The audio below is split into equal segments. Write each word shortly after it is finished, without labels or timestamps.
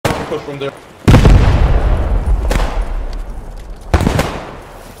push from there.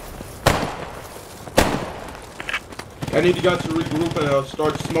 I need you guys to regroup and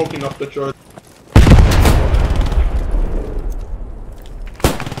start smoking up the church.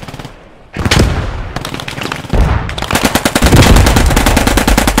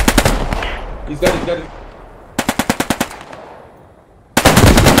 He's dead, he's dead.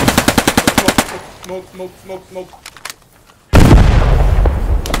 Smoke, smoke, smoke, smoke.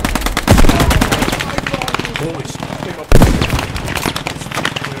 Holy shit.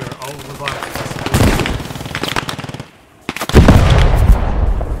 Clear all the viruses.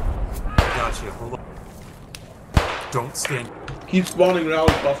 Got you. Hold on. Don't stand. Keep spawning around,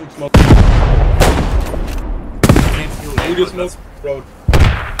 busting smoke. Can't feel You you, just but smoke road.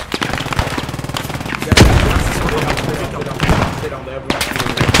 Stay down there.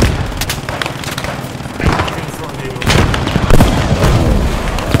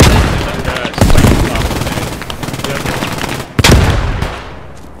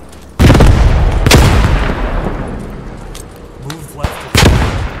 Move left.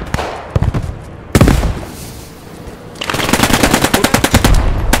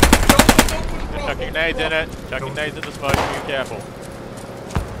 Chucking nades in it. Chucking nades in the smoke. Be careful.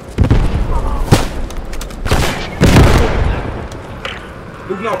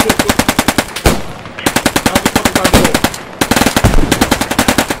 Move now, push, push. Now's the fucking time to go.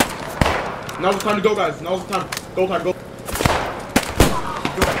 Now's the time to go, guys. Now's the time. Go time, go.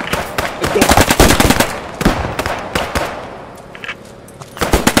 Let's go.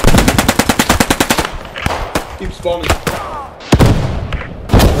 Keep spawning.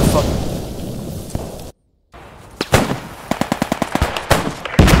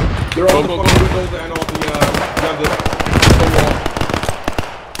 They're all the fucking windows and all the, wall.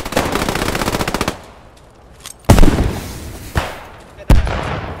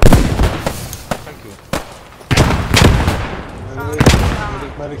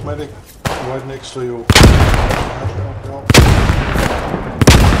 Medic, right next to you. Help.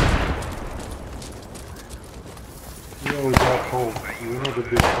 You always got hope. You know the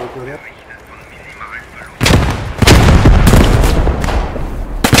big hope with it?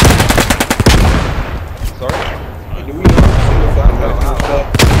 Sorry? Do we know single flat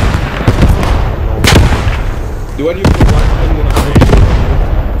Do any of the black men want to have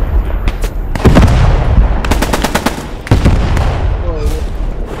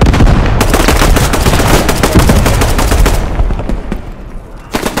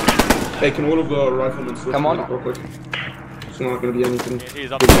Hey, can one of the riflemen switch Come on. real quick? It's not going to be anything. He's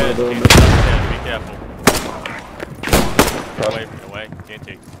upstairs. He's upstairs. Be careful. Away from the way.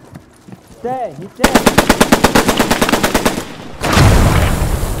 TNT. Dead, he's dead.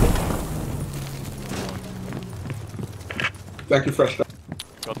 Thank you, fresh.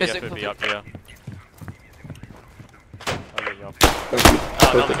 Got the FOB up here. I'll get you up. Thank you.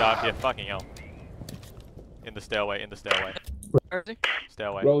 Oh, another guy up here. Fucking hell. In the stairway. In the stairway. Where is he?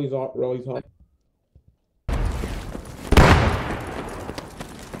 Stairway. Rolly's hot, Rolly's hot.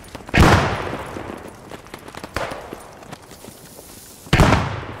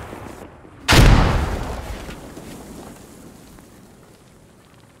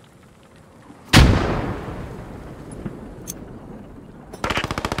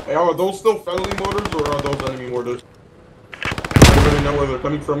 Hey, are those still friendly mortars or are those enemy mortars? I don't really know where they're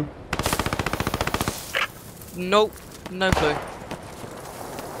coming from. Nope, no clue.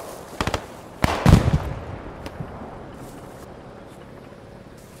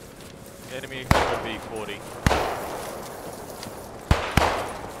 Enemy FOB 40.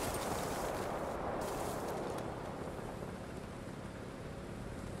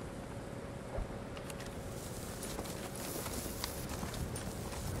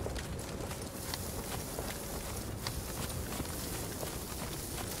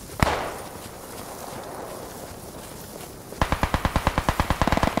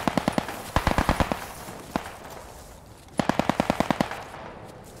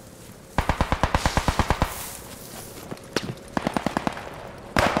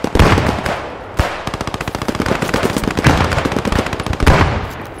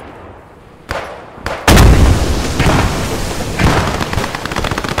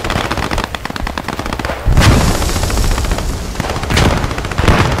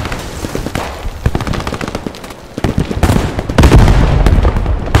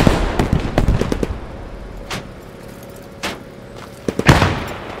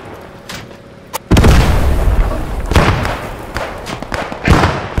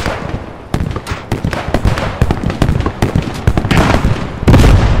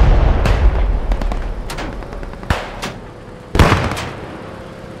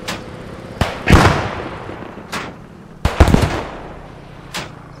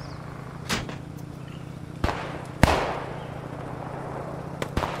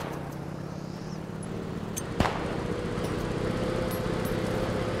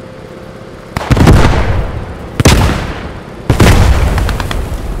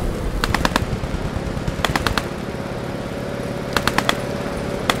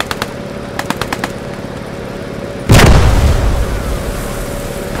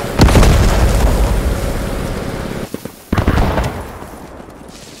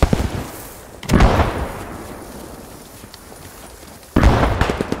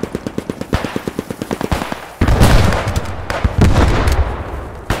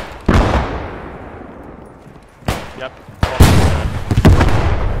 Yep.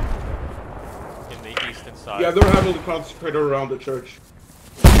 In the eastern side. Yeah, they're heavily concentrated around the church.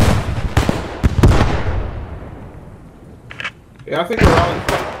 Yeah, I think we're rallying.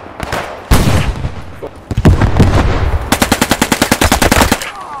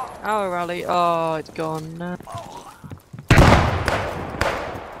 Our rally. Oh, it's gone now.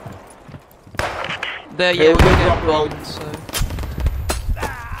 There, Hey, yeah, we're we getting get rough rally. one, so.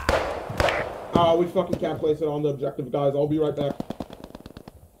 We fucking can't place it on the objective, guys. I'll be right back.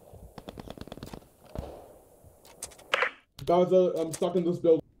 Guys, I'm stuck in this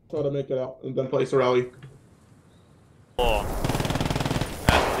building. Try to make it out and then place a rally. Floor.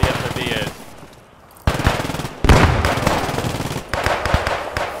 That's the FOB is.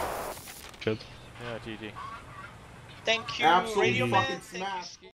 Good. Yeah, GG. Thank you, Absolutely Radio Man. fucking Thank you, smashed.